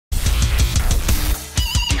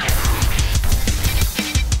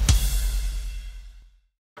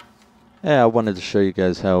Yeah, I wanted to show you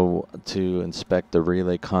guys how to inspect the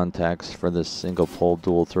relay contacts for this single pole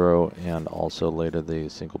dual throw and also later the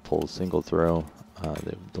single pole single throw,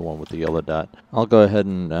 the one with the yellow dot. I'll go ahead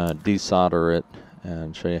and desolder it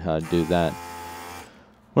and show you how to do that.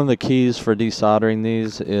 One of the keys for desoldering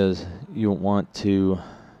these is you want to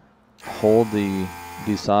hold the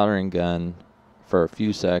desoldering gun for a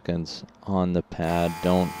few seconds on the pad.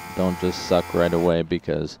 Don't just suck right away,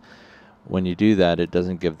 because when you do that, it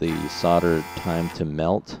doesn't give the solder time to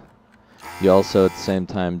melt. You also at the same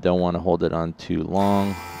time don't want to hold it on too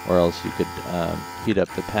long, or else you could heat up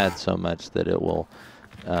the pad so much that it will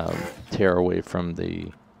tear away from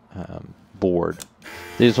the board.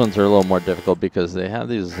 These ones are a little more difficult because they have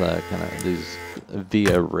these these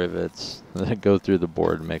via rivets that go through the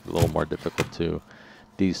board and make it a little more difficult to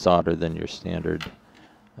desolder than your standard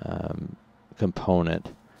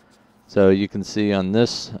component. So you can see on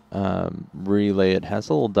this relay, it has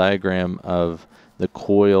a little diagram of the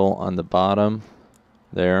coil on the bottom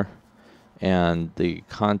there, and the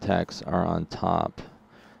contacts are on top.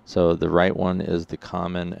 So the right one is the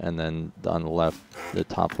common, and then on the left, the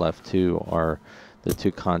top left two are the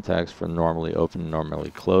two contacts for normally open and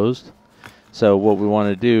normally closed. So what we want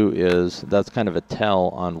to do is, that's kind of a tell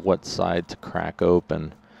on what side to crack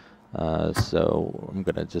open. So I'm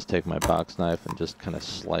going to just take my box knife and just kind of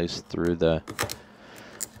slice through the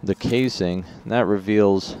casing. And that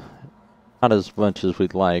reveals not as much as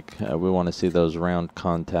we'd like. We want to see those round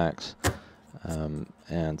contacts.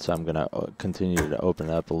 And so I'm going to continue to open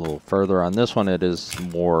it up a little further. On this one, it is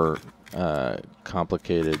more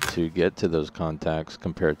complicated to get to those contacts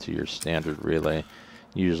compared to your standard relay.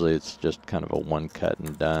 Usually it's just kind of a one cut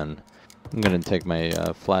and done. I'm going to take my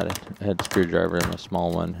flathead screwdriver, and a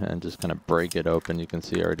small one, and just kind of break it open. You can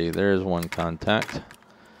see already there's one contact.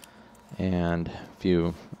 And if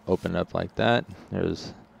you open it up like that,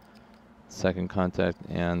 there's the second contact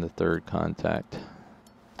and the third contact.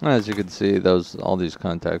 As you can see, all these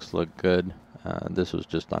contacts look good. This was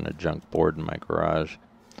just on a junk board in my garage.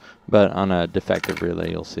 But on a defective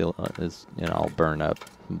relay, you'll see it's all burned up,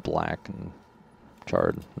 black and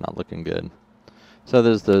charred, not looking good. So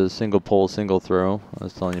there's the single pole, single throw I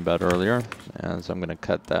was telling you about earlier, and so I'm going to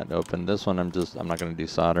cut that open. This one I'm not going to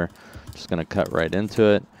desolder, just going to cut right into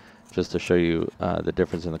it, just to show you the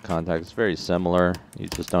difference in the contact. It's very similar, you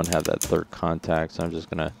just don't have that third contact, so I'm just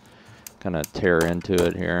going to kind of tear into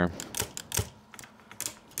it here.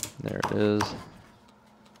 There it is.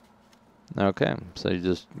 Okay, so you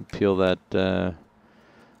just peel that the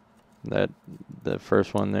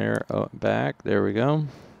first one there back. There we go.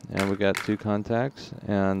 And we got two contacts,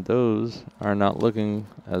 and those are not looking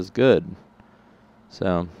as good.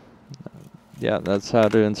 So yeah, that's how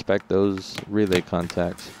to inspect those relay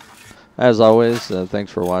contacts. As always,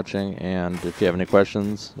 thanks for watching, and if you have any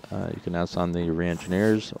questions, you can ask on the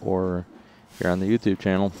Re-Engineers or here on the YouTube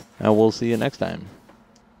channel, and we'll see you next time.